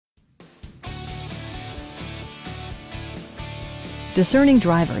discerning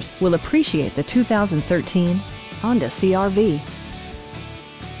drivers will appreciate the 2013 Honda CR-V.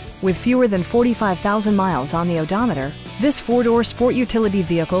 With fewer than 45,000 miles on the odometer, this four-door sport utility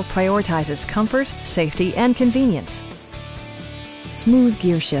vehicle prioritizes comfort, safety, and convenience. Smooth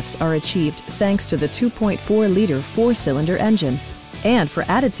gear shifts are achieved thanks to the 2.4-liter four-cylinder engine. And for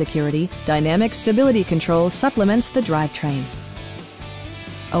added security, dynamic stability control supplements the drivetrain.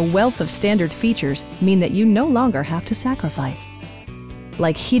 A wealth of standard features mean that you no longer have to sacrifice,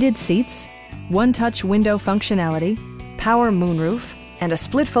 like heated seats, one-touch window functionality, power moonroof, and a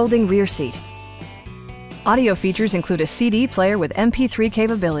split-folding rear seat. Audio features include a CD player with MP3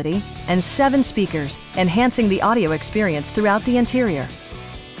 capability and 7 speakers, enhancing the audio experience throughout the interior.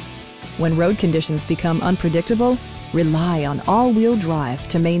 When road conditions become unpredictable, rely on all-wheel drive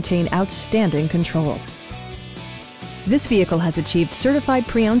to maintain outstanding control. This vehicle has achieved certified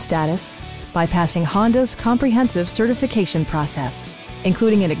pre-owned status by passing Honda's comprehensive certification process,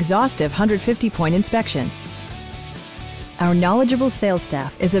 including an exhaustive 150-point inspection. Our knowledgeable sales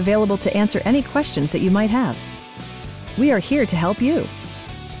staff is available to answer any questions that you might have. We are here to help you.